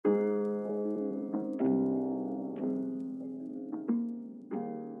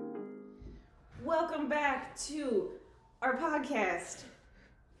back to our podcast,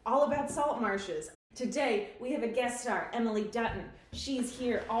 all about salt marshes. Today, we have a guest star, Emily Dutton. She's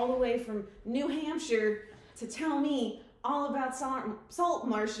here all the way from New Hampshire to tell me all about salt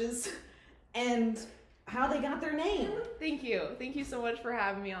marshes and how they got their name. Thank you. Thank you so much for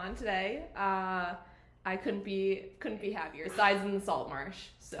having me on today. I couldn't be happier, besides in the salt marsh,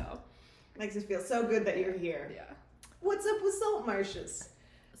 so. Makes it feel so good that you're here. Yeah. What's up with salt marshes?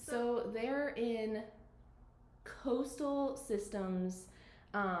 So they're in coastal systems,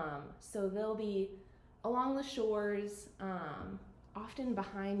 so they'll be along the shores, often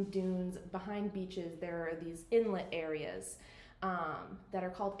behind dunes, behind beaches. There are these inlet areas that are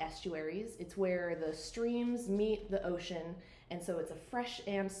called estuaries. It's where the streams meet the ocean, and so it's a fresh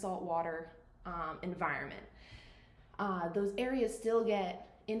and saltwater environment. Those areas still get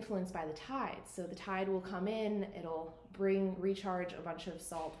influenced by the tide. So the tide will come in, it'll recharge a bunch of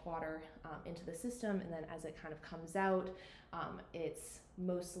salt water into the system, and then as it kind of comes out, it's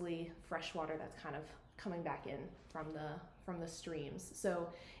mostly fresh water that's kind of coming back in from the streams. So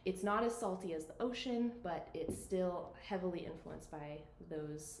it's not as salty as the ocean, but it's still heavily influenced by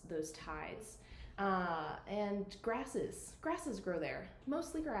those tides. And grasses grow there,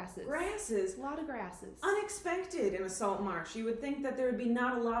 mostly grasses. Grasses? A lot of grasses. Unexpected in a salt marsh. You would think that there would be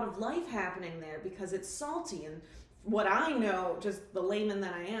not a lot of life happening there because it's salty, and what I know, just the layman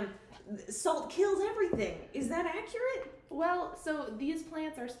that I am, salt kills everything. Is that accurate? Well, so these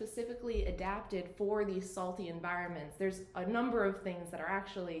plants are specifically adapted for these salty environments. There's a number of things that are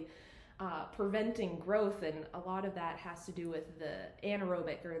actually preventing growth, and a lot of that has to do with the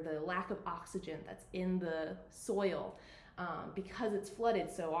anaerobic, or the lack of oxygen that's in the soil because it's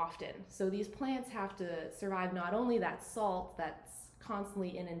flooded so often. So these plants have to survive not only that salt that's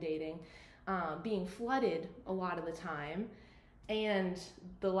constantly inundating, being flooded a lot of the time, and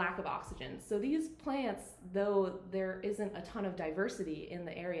the lack of oxygen. So these plants, though there isn't a ton of diversity in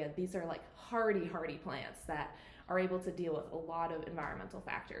the area, these are like hardy plants that are able to deal with a lot of environmental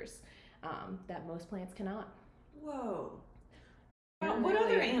factors that most plants cannot. Whoa. What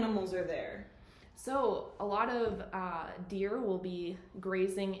other animals are there? So a lot of deer will be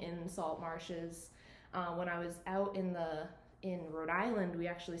grazing in salt marshes. When I was out in Rhode Island, we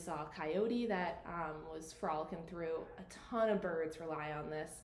actually saw a coyote that was frolicking through. A ton of birds rely on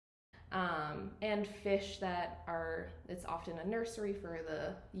this. And fish it's often a nursery for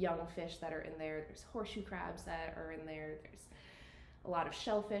the young fish that are in there. There's horseshoe crabs that are in there. There's a lot of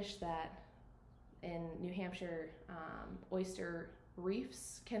shellfish that in New Hampshire, oyster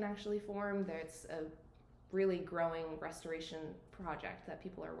reefs can actually form. There's a really growing restoration project that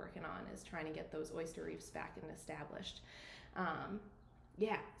people are working on, is trying to get those oyster reefs back and established.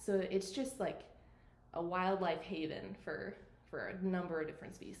 So it's just like a wildlife haven for a number of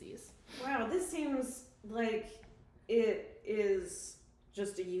different species. Wow, this seems like it is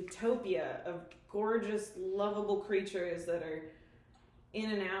just a utopia of gorgeous, lovable creatures that are in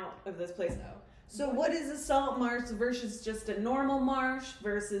and out of this place. So what is a salt marsh versus just a normal marsh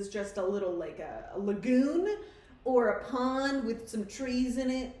versus just a little, like a lagoon or a pond with some trees in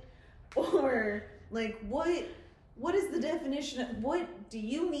it? Or like what is the definition of, what do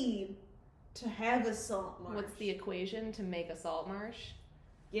you need to have a salt marsh? What's the equation to make a salt marsh?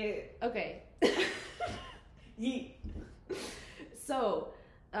 Yeah. Okay. Yeet. So,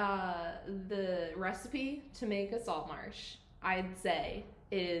 the recipe to make a salt marsh, I'd say,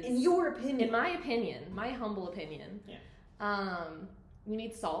 is... In your opinion. In my opinion, my humble opinion. Yeah. You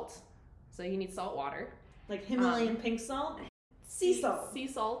need salt. So you need salt water. Like Himalayan pink salt? Sea salt. Sea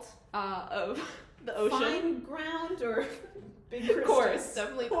salt of the ocean. Fine ground or big crystals? Coarse,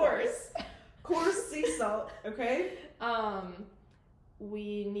 definitely coarse. Coarse sea salt, okay?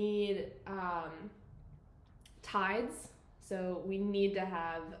 We need tides. So we need to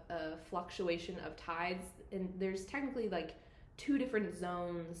have a fluctuation of tides. And there's technically like 2 different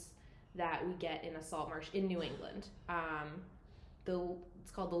zones that we get in a salt marsh in New England.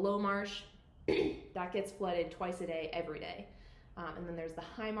 It's called the low marsh. That gets flooded twice a day, every day. And then there's the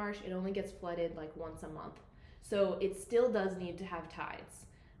high marsh. It only gets flooded like once a month. So it still does need to have tides.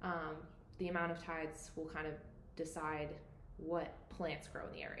 The amount of tides will kind of decide what plants grow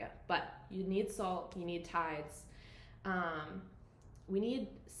in the area. But you need salt, you need tides. We need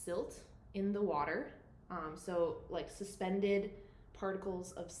silt in the water. So like suspended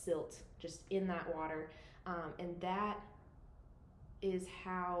particles of silt just in that water. And that is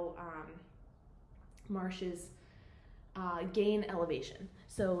how marshes gain elevation.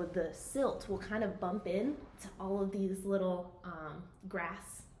 So the silt will kind of bump in to all of these little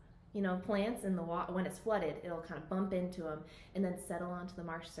grass, plants in the water. When it's flooded, it'll kind of bump into them and then settle onto the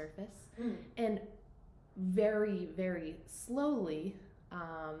marsh surface. And very, very slowly,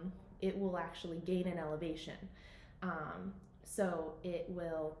 it will actually gain an elevation. So it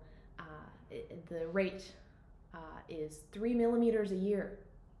will, the rate is 3 millimeters a year.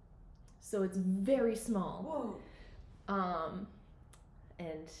 So it's very small. Whoa.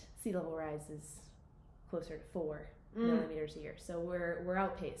 And sea level rise is closer to 4 millimeters a year. So we're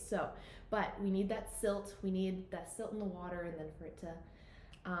outpaced. So, but we need that silt. We need that silt in the water, and then for it to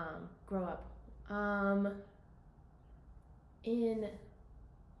grow up. In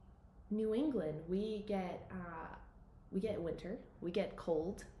New England, we get winter. We get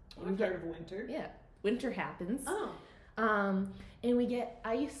cold. I've heard of winter. Yeah, winter happens. Oh. And we get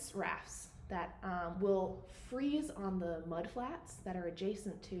ice rafts that will freeze on the mud flats that are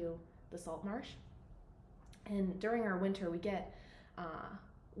adjacent to the salt marsh. And during our winter, we get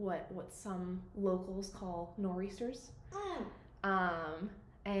what some locals call nor'easters.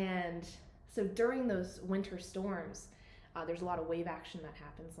 And so during those winter storms, there's a lot of wave action that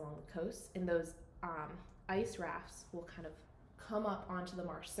happens along the coast, and those ice rafts will kind of come up onto the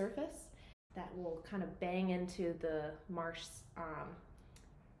marsh surface that will kind of bang into the marsh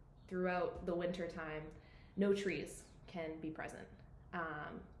throughout the winter time. No trees can be present.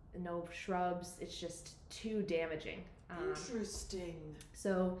 No shrubs. It's just too damaging. Interesting.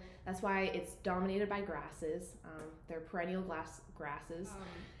 So that's why it's dominated by grasses. They're perennial grasses.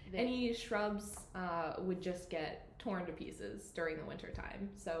 Any shrubs would just get torn to pieces during the winter time.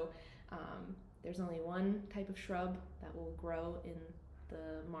 So there's only one type of shrub that will grow in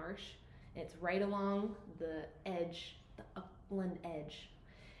the marsh. It's right along the edge, the upland edge,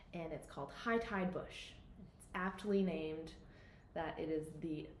 and it's called high tide bush. It's aptly named that it is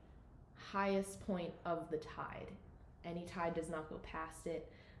the highest point of the tide. Any tide does not go past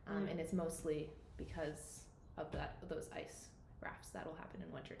it, and it's mostly because of those ice rafts that will happen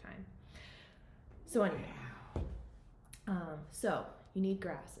in wintertime. So anyway, so you need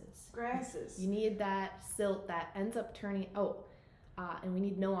grasses. You need that silt that ends up turning, and we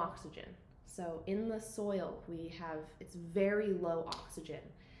need no oxygen. So in the soil, it's very low oxygen.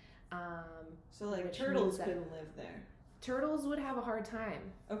 So like turtles couldn't live there. Turtles would have a hard time.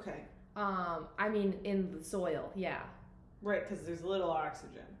 Okay. I mean, in the soil, yeah. Right, because there's little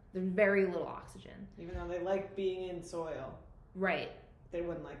oxygen. There's very little oxygen. Even though they like being in soil. Right. They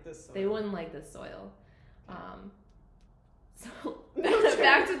wouldn't like this soil. They wouldn't like this soil. So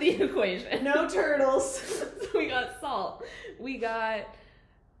back to the equation. No turtles. So we got salt. We got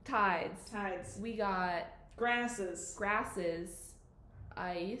tides. We got grasses.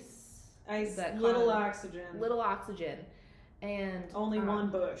 Ice. Little oxygen. And only one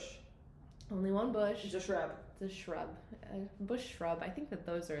bush. Only one bush. It's a shrub. It's a shrub. A bush shrub. I think that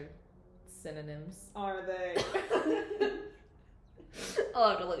those are synonyms. Are they? I'll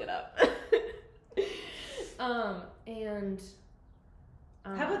have to look it up. How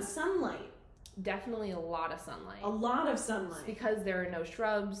about sunlight? Definitely a lot of sunlight. A lot of sunlight. It's because there are no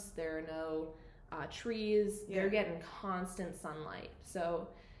shrubs, there are no trees. Yeah. They're getting constant sunlight. So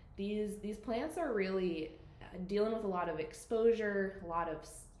these plants are really dealing with a lot of exposure, a lot of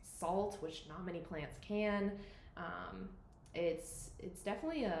salt, which not many plants can. It's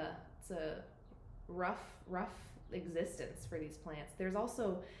definitely a rough existence for these plants. There's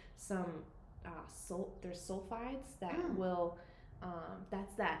also some there's sulfides that will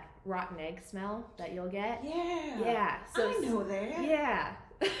that's that rotten egg smell that you'll get. Yeah. So I know that. Yeah.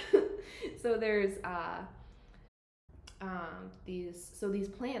 So there's these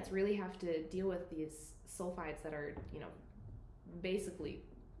plants really have to deal with these sulfides that are, basically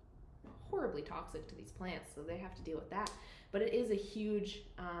horribly toxic to these plants, so they have to deal with that. But it is a huge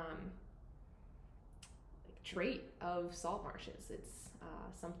trait of salt marshes. It's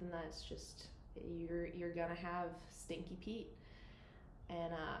something that's just you're gonna have stinky peat,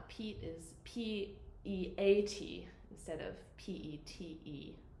 and peat is P-E-A-T instead of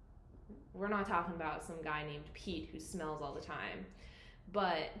P-E-T-E. We're not talking about some guy named Pete who smells all the time,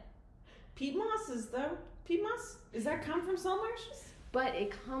 but peat moss does that come from salt marshes? But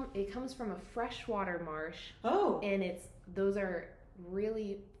it comes from a freshwater marsh. Oh. And those are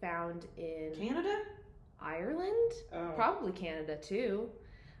really found in Canada? Ireland? Oh. Probably Canada too.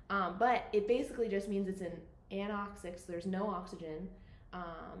 But it basically just means it's an anoxic, so there's no oxygen.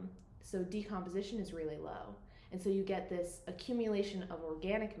 So decomposition is really low. And so you get this accumulation of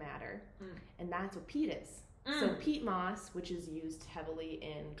organic matter, and that's what peat is. So peat moss, which is used heavily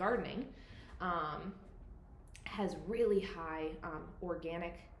in gardening, has really high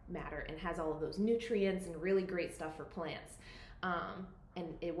organic matter and has all of those nutrients and really great stuff for plants.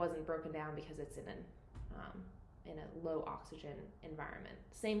 And it wasn't broken down because it's in in a low oxygen environment.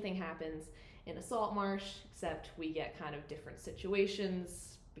 Same thing happens in a salt marsh, except we get kind of different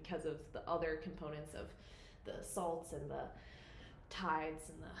situations because of the other components of the salts and the tides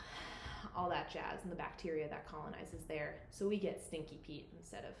and all that jazz and the bacteria that colonizes there. So we get stinky peat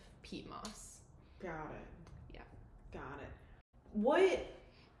instead of peat moss. Got it. Yeah. Got it. What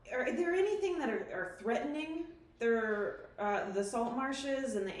are there anything that are threatening the salt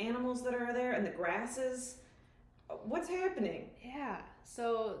marshes and the animals that are there and the grasses? What's happening? Yeah.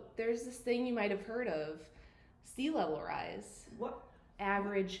 So there's this thing you might have heard of, sea level rise. What?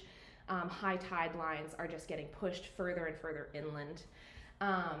 Average high tide lines are just getting pushed further and further inland.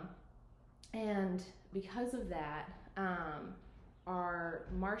 And because of that, our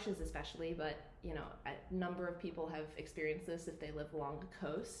marshes especially, but a number of people have experienced this if they live along the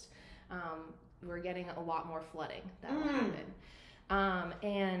coast, we're getting a lot more flooding that will happen.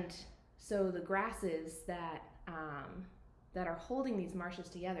 And so the grasses that are holding these marshes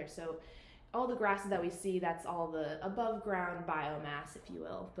together, so all the grasses that we see, that's all the above ground biomass, if you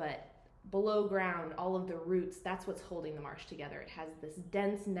will, but below ground, all of the roots, that's what's holding the marsh together. It has this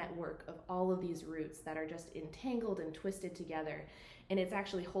dense network of all of these roots that are just entangled and twisted together, and it's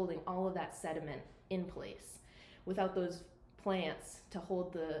actually holding all of that sediment in place. Without those plants to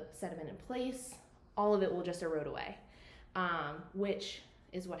hold the sediment in place, all of it will just erode away, which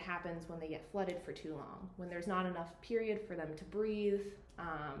is what happens when they get flooded for too long. When there's not enough period for them to breathe,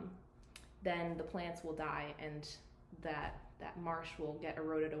 then the plants will die, and that marsh will get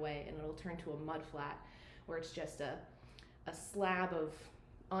eroded away, and it'll turn to a mud flat where it's just a slab of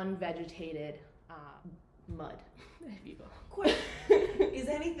unvegetated mud, if you will. Quick, is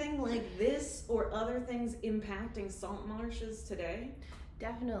anything like this or other things impacting salt marshes today?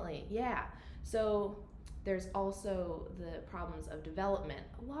 Definitely, yeah. So there's also the problems of development.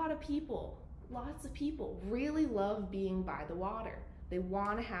 Lots of people really love being by the water. They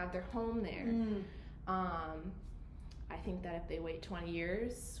want to have their home there. I think that if they wait 20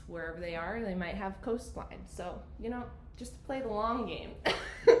 years, wherever they are, they might have coastline. So, just play the long game.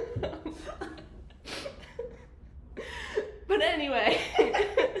 But anyway.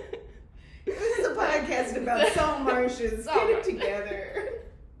 This is a podcast about salt marshes. Get it together.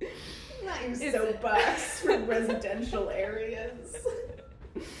 Not your soapbox from residential areas.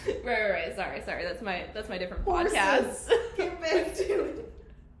 Right. Sorry. That's my different Horses. podcast. Get back to it.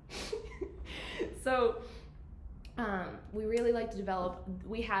 So, we really like to develop.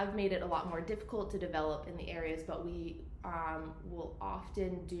 We have made it a lot more difficult to develop in the areas, but we will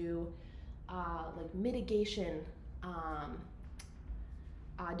often do like mitigation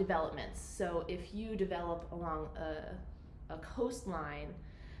developments. So if you develop along a coastline,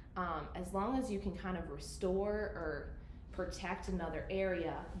 as long as you can kind of restore or protect another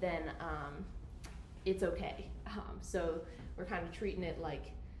area, then it's okay. So we're kind of treating it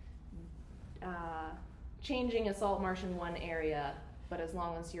like changing a salt marsh in one area, but as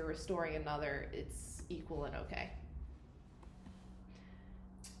long as you're restoring another, it's equal and okay.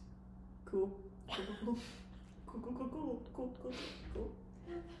 Cool.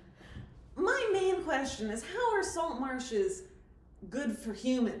 My main question is, how are salt marshes good for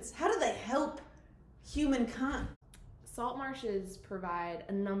humans? How do they help humankind? Salt marshes provide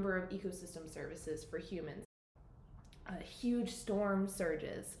a number of ecosystem services for humans. Huge storm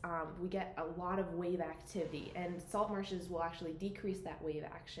surges, we get a lot of wave activity, and salt marshes will actually decrease that wave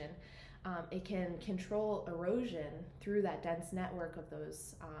action. It can control erosion through that dense network of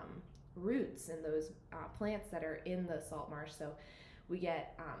those roots and those plants that are in the salt marsh. So we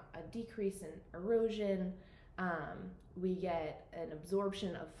get a decrease in erosion, we get an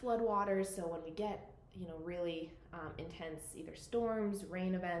absorption of floodwaters. So when we get really intense either storms,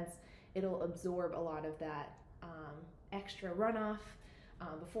 rain events, it'll absorb a lot of that extra runoff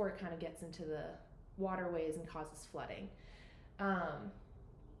before it kind of gets into the waterways and causes flooding.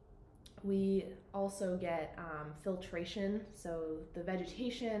 We also get filtration. So the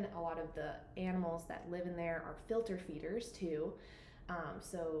vegetation, a lot of the animals that live in there are filter feeders too.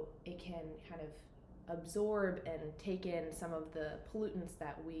 So it can kind of absorb and take in some of the pollutants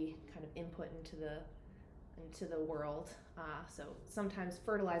that we kind of input into the world. So sometimes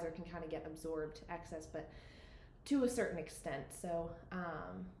fertilizer can kind of get absorbed to excess, but to a certain extent. So,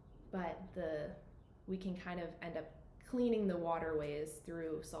 but we can kind of end up cleaning the waterways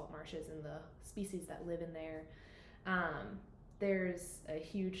through salt marshes and the species that live in there. There's a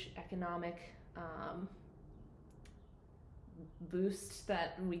huge economic boost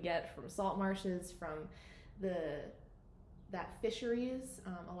that we get from salt marshes, from that fisheries.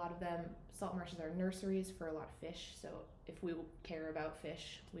 A lot of them, salt marshes are nurseries for a lot of fish, so if we care about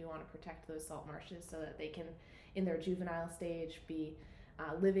fish, we want to protect those salt marshes so that they can, in their juvenile stage, be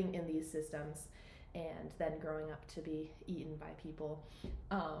living in these systems and then growing up to be eaten by people.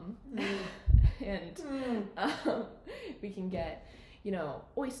 We can get,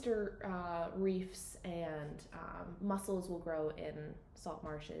 oyster reefs, and mussels will grow in salt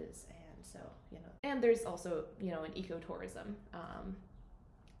marshes. And so, and there's also, an ecotourism.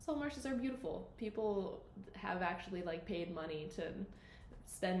 Salt marshes are beautiful. People have actually paid money to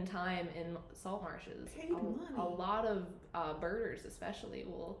spend time in salt marshes. A lot of birders especially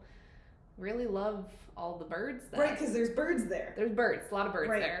will really love all the birds there. Right, because there's birds there. There's birds, a lot of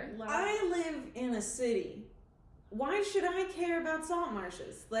birds there. I live in a city. Why should I care about salt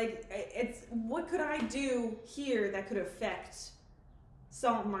marshes? What could I do here that could affect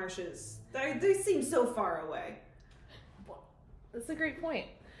salt marshes? They seem so far away. That's a great point.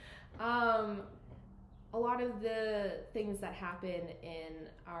 A lot of the things that happen in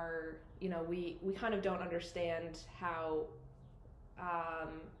our, we kind of don't understand how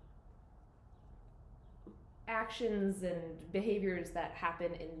actions and behaviors that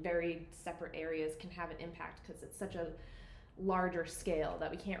happen in very separate areas can have an impact, because it's such a larger scale that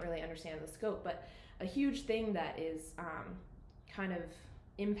we can't really understand the scope. But a huge thing that is kind of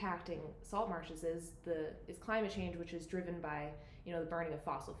impacting salt marshes is climate change, which is driven by the burning of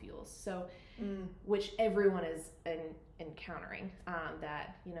fossil fuels. So, which everyone is encountering.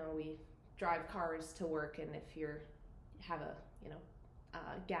 That we drive cars to work, and if you have a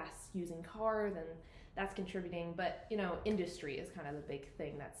gas using car, then that's contributing. But industry is kind of the big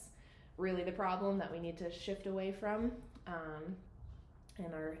thing that's really the problem that we need to shift away from, and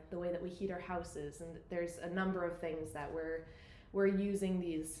the way that we heat our houses. And there's a number of things that we're using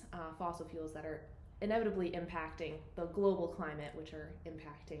these fossil fuels that are inevitably impacting the global climate, which are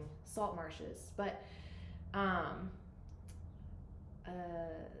impacting salt marshes. But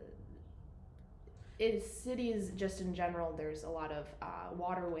in cities, just in general, there's a lot of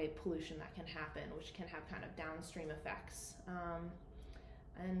waterway pollution that can happen, which can have kind of downstream effects.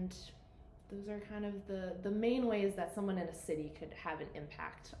 And those are kind of the main ways that someone in a city could have an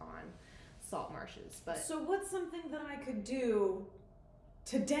impact on salt marshes. But so what's something that I could do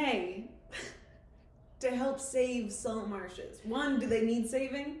today to help save salt marshes? One, do they need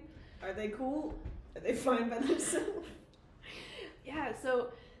saving? Are they cool? Are they fine by themselves? Yeah,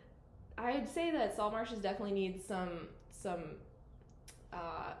 so I'd say that salt marshes definitely need some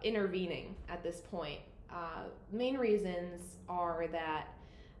intervening at this point. Main reasons are that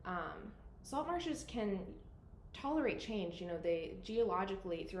salt marshes can tolerate change. They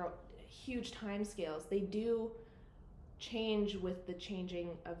geologically, throughout huge time scales, they do change with the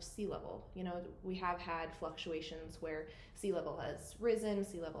changing of sea level. We have had fluctuations where sea level has risen,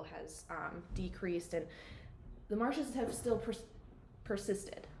 sea level has decreased, and the marshes have still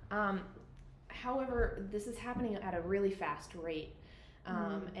persisted. However, this is happening at a really fast rate,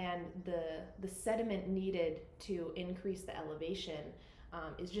 and the sediment needed to increase the elevation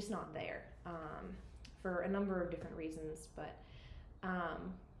is just not there, for a number of different reasons. But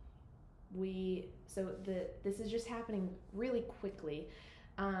this is just happening really quickly,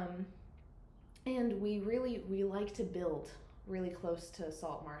 and we like to build really close to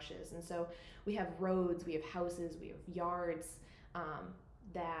salt marshes, and so we have roads, we have houses, we have yards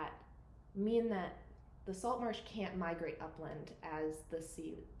that mean that the salt marsh can't migrate upland as the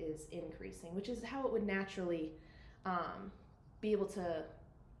sea is increasing, which is how it would naturally be able to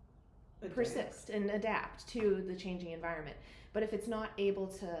persist and adapt to the changing environment. But if it's not able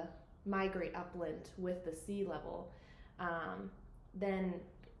to migrate upland with the sea level, then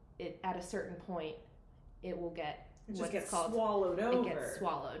at a certain point it will get swallowed over. It gets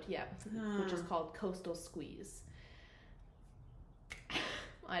swallowed, yeah, which is called coastal squeeze.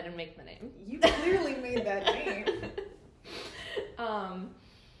 I didn't make the name. You clearly made that name.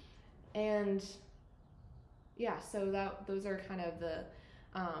 And yeah, so those are kind of the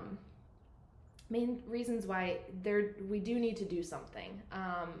main reasons why we do need to do something.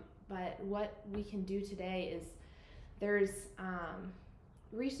 But what we can do today is there's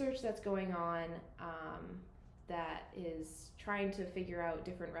research that's going on that is trying to figure out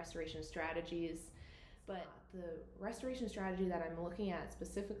different restoration strategies. But the restoration strategy that I'm looking at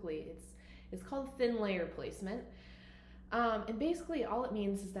specifically, it's called thin layer placement. And basically all it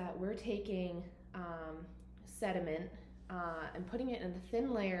means is that we're taking sediment and putting it in a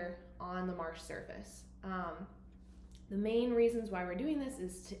thin layer on the marsh surface. The main reasons why we're doing this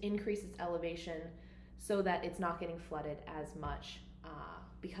is to increase its elevation so that it's not getting flooded as much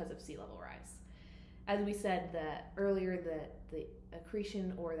because of sea level rise. As we said earlier, the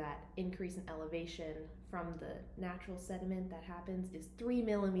accretion or that increase in elevation from the natural sediment that happens is 3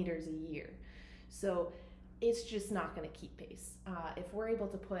 millimeters a year. So it's just not going to keep pace. If we're able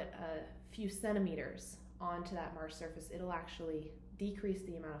to put a few centimeters onto that marsh surface, it'll actually decrease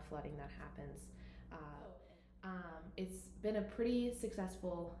the amount of flooding that happens. It's been a pretty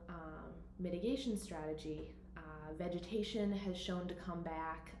successful mitigation strategy. Vegetation has shown to come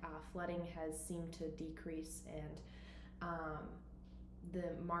back, flooding has seemed to decrease, and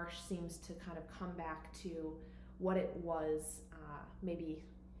the marsh seems to kind of come back to what it was maybe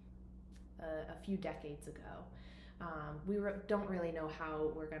a few decades ago. We don't really know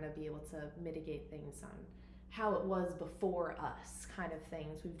how we're going to be able to mitigate things on how it was before us kind of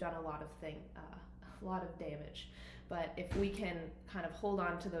things. We've done a lot of damage. But if we can kind of hold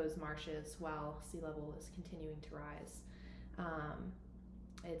on to those marshes while sea level is continuing to rise,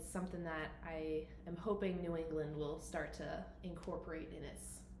 it's something that I am hoping New England will start to incorporate in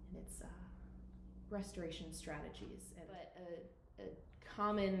its restoration strategies. But a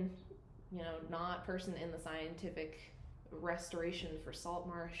common, not person in the scientific restoration for salt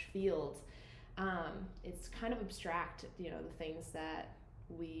marsh fields, it's kind of abstract, the things that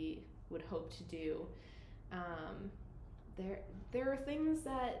we would hope to do. There are things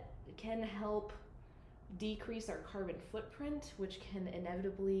that can help decrease our carbon footprint, which can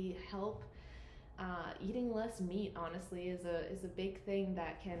inevitably help. Eating less meat, honestly, is a big thing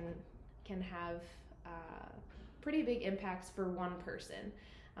that can have pretty big impacts for one person.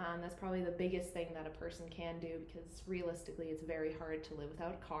 That's probably the biggest thing that a person can do, because realistically it's very hard to live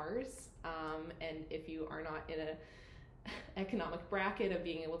without cars. And if you are not in an economic bracket of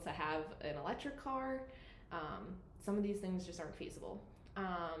being able to have an electric car, some of these things just aren't feasible.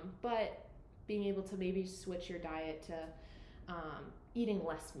 But being able to maybe switch your diet to eating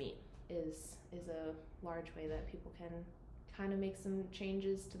less meat is a large way that people can kind of make some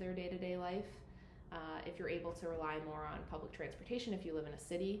changes to their day-to-day life. If you're able to rely more on public transportation, if you live in a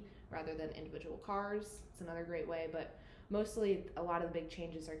city rather than individual cars, it's another great way. But mostly a lot of the big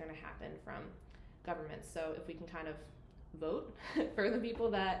changes are going to happen from governments. So if we can kind of vote for the people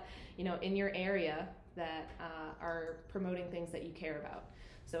that, in your area that are promoting things that you care about.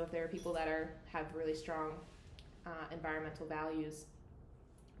 So if there are people that have really strong environmental values,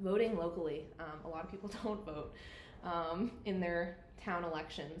 voting locally. A lot of people don't vote in their town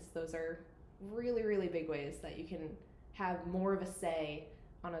elections. Those are really, really big ways that you can have more of a say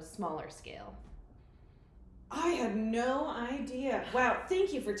on a smaller scale. I had no idea. Wow,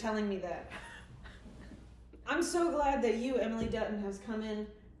 thank you for telling me that. I'm so glad that you, Emily Dutton, has come in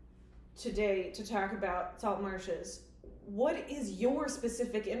today to talk about salt marshes. What is your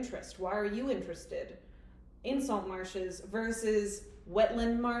specific interest? Why are you interested in salt marshes versus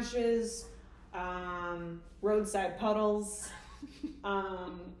wetland marshes, roadside puddles,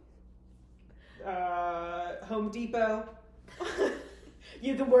 Home Depot?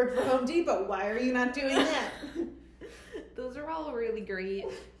 You can work for Home Depot. Why are you not doing that? Those are all really great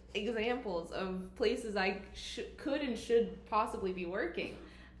examples of places I could and should possibly be working.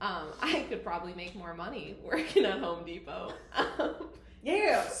 I could probably make more money working at Home Depot.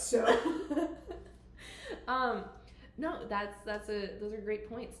 Yeah, so. No, those are great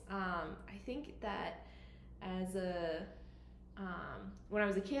points. I think that when I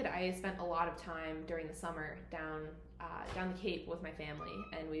was a kid, I spent a lot of time during the summer down the Cape with my family,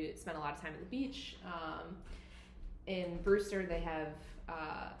 and we spent a lot of time at the beach. In Brewster, they have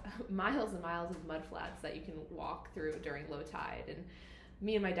miles and miles of mud flats that you can walk through during low tide, and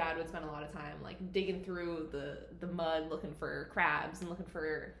me and my dad would spend a lot of time like digging through the mud, looking for crabs and looking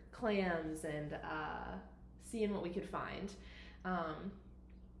for clams and seeing what we could find.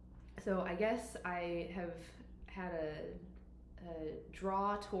 So I guess I have had a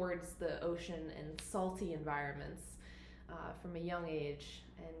draw towards the ocean and salty environments from a young age,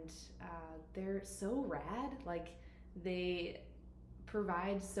 and they're so rad. Like, they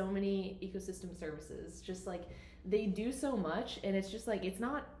provide so many ecosystem services, just like they do so much, and it's just like, it's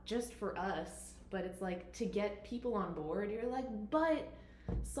not just for us, but it's like to get people on board. You're like, but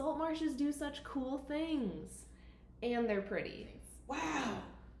salt marshes do such cool things, and they're pretty. Wow,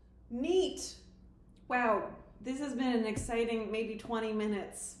 neat. Wow, this has been an exciting maybe 20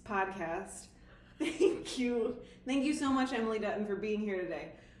 minutes podcast. Thank you so much, Emily Dutton, for being here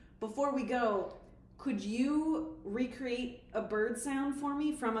today. Before we go, could you recreate a bird sound for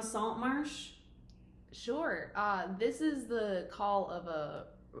me from a salt marsh? Sure. This is the call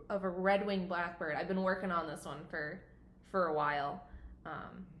of a red-winged blackbird. I've been working on this one for a while.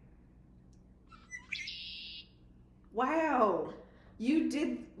 Wow.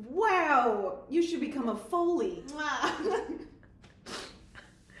 Wow. You should become a Foley.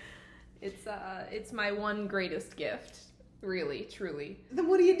 It's my one greatest gift. Really, truly. Then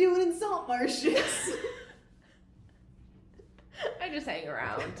what are you doing in Salt Marshes? I just hang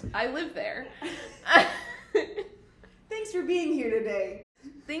around. I live there. Thanks for being here today.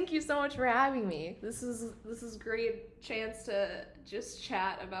 Thank you so much for having me. This is great chance to just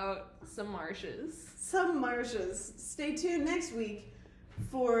chat about some marshes. Some marshes. Stay tuned next week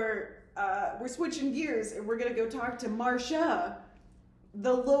for we're switching gears and we're gonna go talk to Marsha,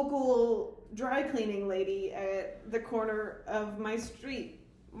 the local dry cleaning lady at the corner of my street.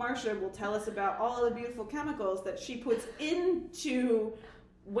 Marsha will tell us about all of the beautiful chemicals that she puts into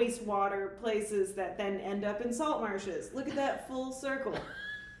wastewater places that then end up in salt marshes. Look at that full circle.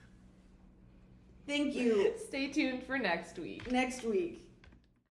 Thank you. Stay tuned for next week. Next week.